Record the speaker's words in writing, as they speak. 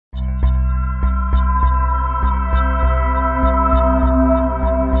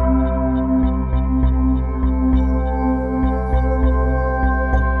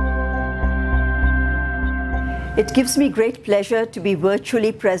It gives me great pleasure to be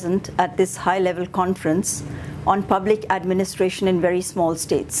virtually present at this high-level conference on public administration in very small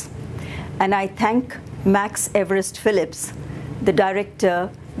states. And I thank Max Everest Phillips, the Director,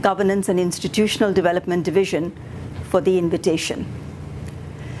 Governance and Institutional Development Division, for the invitation.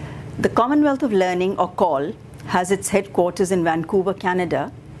 The Commonwealth of Learning, or COL, has its headquarters in Vancouver,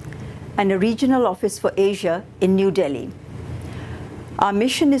 Canada, and a regional office for Asia in New Delhi. Our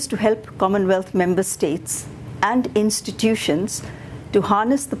mission is to help Commonwealth member states and institutions to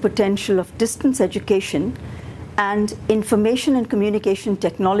harness the potential of distance education and information and communication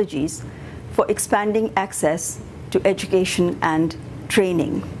technologies for expanding access to education and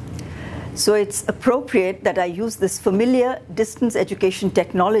training. So it's appropriate that I use this familiar distance education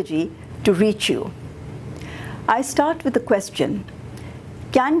technology to reach you. I start with the question,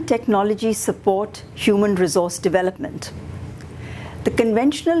 can technology support human resource development? The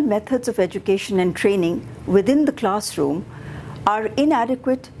conventional methods of education and training within the classroom are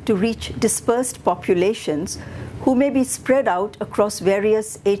inadequate to reach dispersed populations who may be spread out across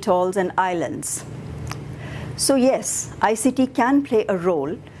various atolls and islands. So yes, ICT can play a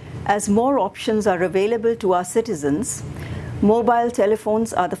role as more options are available to our citizens. Mobile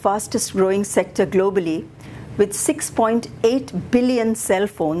telephones are the fastest growing sector globally, with 6.8 billion cell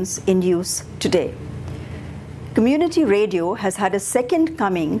phones in use today. Community radio has had a second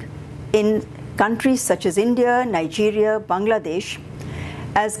coming in countries such as India, Nigeria, Bangladesh,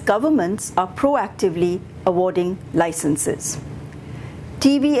 as governments are proactively awarding licenses.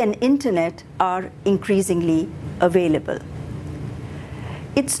 TV and internet are increasingly available.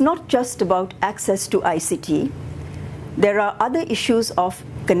 It's not just about access to ICT. There are other issues of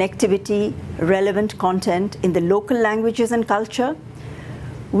connectivity, relevant content in the local languages and culture,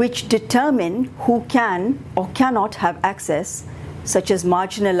 which determine who can or cannot have access, such as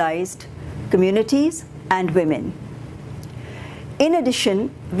marginalized communities and women. In addition,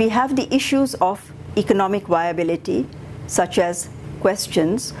 we have the issues of economic viability, such as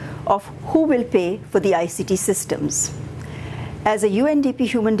questions of who will pay for the ICT systems. As a UNDP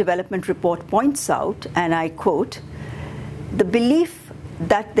Human Development Report points out, and I quote, "The belief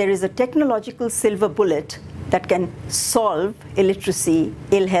that there is a technological silver bullet that can solve illiteracy,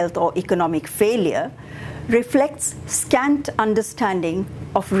 ill health, or economic failure reflects scant understanding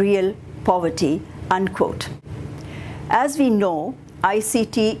of real poverty," unquote. As we know,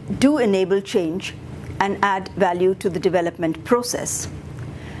 ICT do enable change and add value to the development process.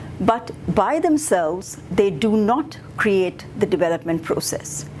 But by themselves, they do not create the development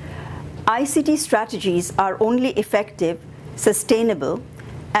process. ICT strategies are only effective, sustainable,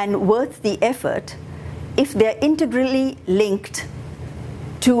 and worth the effort if they're integrally linked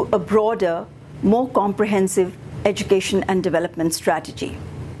to a broader, more comprehensive education and development strategy.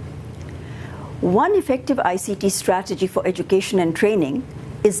 One effective ICT strategy for education and training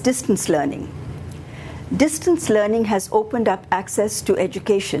is distance learning. Distance learning has opened up access to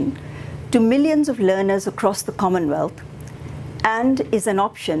education to millions of learners across the Commonwealth and is an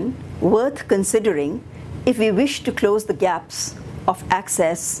option worth considering if we wish to close the gaps of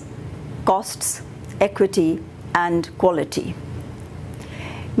access, costs, equity, and quality.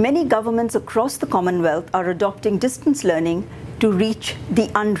 Many governments across the Commonwealth are adopting distance learning to reach the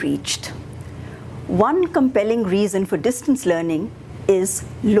unreached. One compelling reason for distance learning is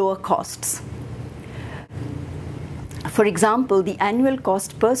lower costs. For example, the annual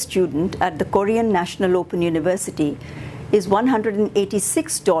cost per student at the Korean National Open University is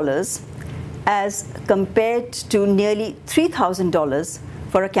 $186 as compared to nearly $3,000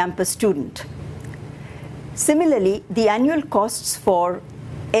 for a campus student. Similarly, the annual costs for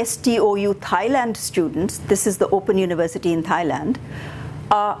STOU Thailand students, this is the Open University in Thailand,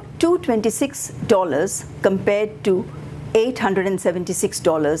 are $226 compared to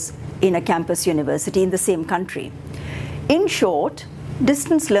 $876 in a campus university in the same country. In short,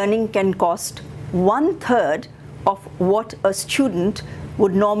 distance learning can cost 1/3 of what a student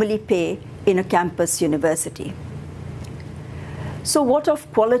would normally pay in a campus university. So what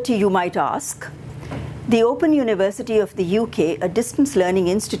of quality, you might ask? The Open University of the UK, a distance learning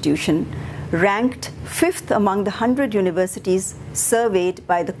institution, ranked 5th among the 100 universities surveyed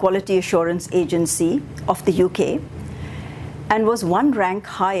by the Quality Assurance Agency of the UK and was one rank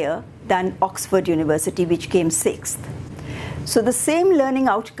higher than Oxford University, which came 6th. So the same learning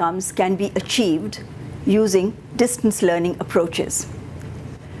outcomes can be achieved using distance learning approaches.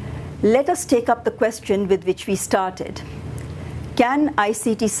 Let us take up the question with which we started. Can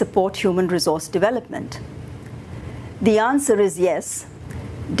ICT support human resource development? The answer is yes.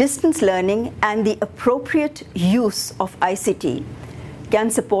 Distance learning and the appropriate use of ICT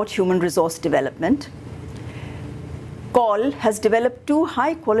can support human resource development. CALL has developed 2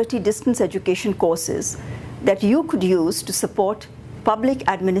 high-quality distance education courses that you could use to support public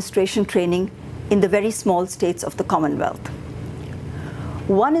administration training in the very small states of the Commonwealth.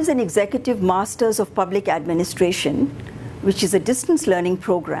 One is an Executive Masters of Public Administration, which is a distance learning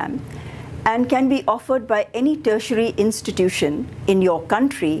program and can be offered by any tertiary institution in your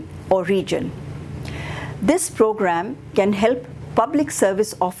country or region. This program can help public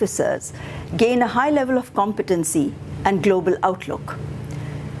service officers gain a high level of competency and global outlook.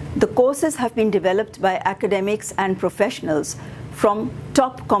 The courses have been developed by academics and professionals from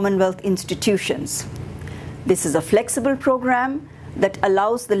top Commonwealth institutions. This is a flexible program that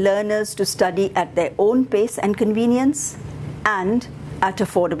allows the learners to study at their own pace and convenience and at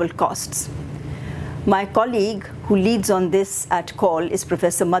affordable costs. My colleague who leads on this at CALL is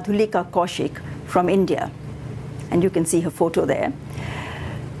Professor Madhulika Kaushik from India, and you can see her photo there.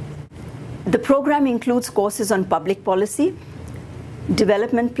 The program includes courses on public policy,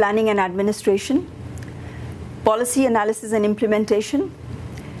 development planning and administration, policy analysis and implementation,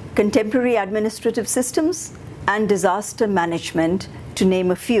 contemporary administrative systems, and disaster management, to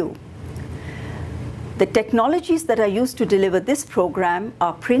name a few. The technologies that are used to deliver this program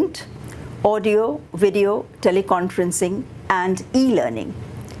are print, audio, video, teleconferencing, and e-learning.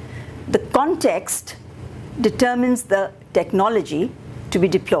 The context determines the technology to be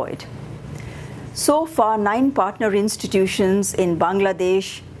deployed. So far, 9 partner institutions in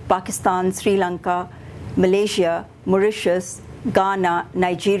Bangladesh, Pakistan, Sri Lanka, Malaysia, Mauritius, Ghana,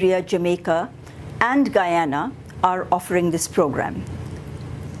 Nigeria, Jamaica, and Guyana are offering this program.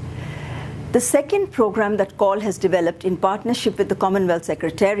 The second program that CALL has developed in partnership with the Commonwealth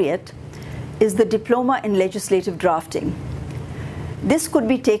Secretariat is the Diploma in Legislative Drafting. This could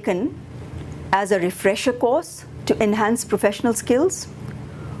be taken as a refresher course to enhance professional skills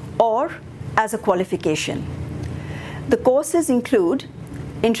or as a qualification. The courses include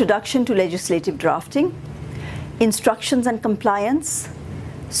Introduction to Legislative Drafting, Instructions and Compliance,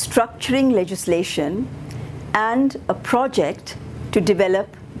 Structuring Legislation, and a project to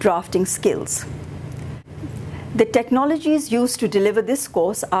develop drafting skills. The technologies used to deliver this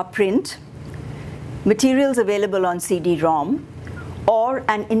course are print, materials available on CD-ROM, or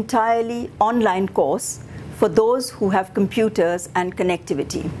an entirely online course for those who have computers and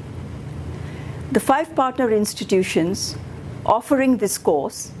connectivity. The 5 partner institutions offering this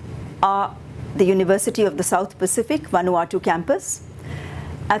course are the University of the South Pacific, Vanuatu campus,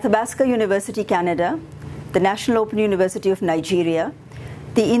 Athabasca University, Canada, the National Open University of Nigeria,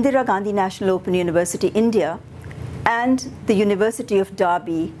 the Indira Gandhi National Open University, India, and the University of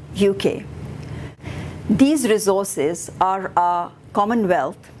Derby, UK. These resources are our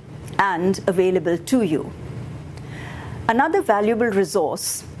Commonwealth and available to you. Another valuable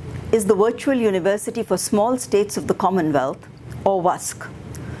resource is the Virtual University for Small States of the Commonwealth, or WUSC.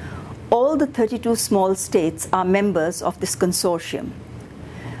 All the 32 small states are members of this consortium.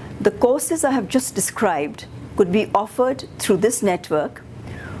 The courses I have just described could be offered through this network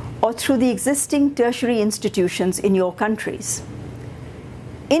or through the existing tertiary institutions in your countries.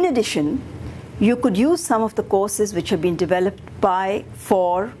 In addition, you could use some of the courses which have been developed by,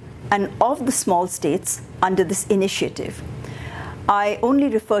 for, and of the small states under this initiative. I only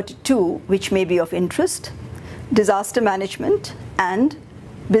refer to 2 which may be of interest: disaster management and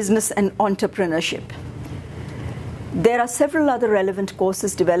business and entrepreneurship. There are several other relevant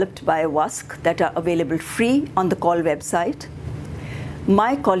courses developed by WUSC that are available free on the CALL website.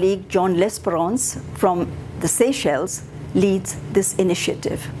 My colleague John Lesperance from the Seychelles leads this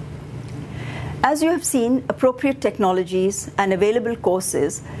initiative. As you have seen, appropriate technologies and available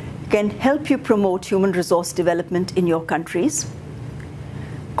courses can help you promote human resource development in your countries.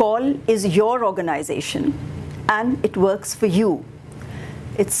 CALL is your organization and it works for you.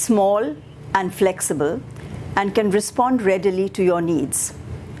 It's small and flexible and can respond readily to your needs.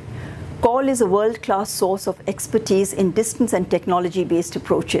 CALL is a world-class source of expertise in distance and technology-based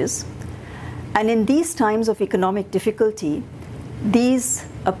approaches. And in these times of economic difficulty, these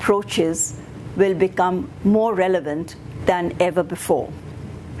approaches will become more relevant than ever before.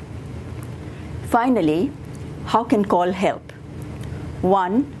 Finally, how can CALL help?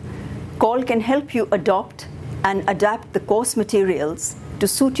 1, CALL can help you adopt and adapt the course materials to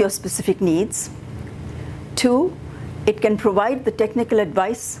suit your specific needs. 2, it can provide the technical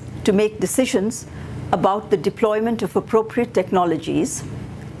advice to make decisions about the deployment of appropriate technologies.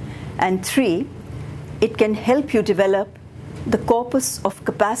 And 3, it can help you develop the corpus of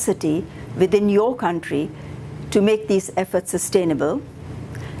capacity within your country to make these efforts sustainable.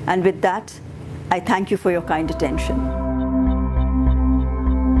 And with that, I thank you for your kind attention.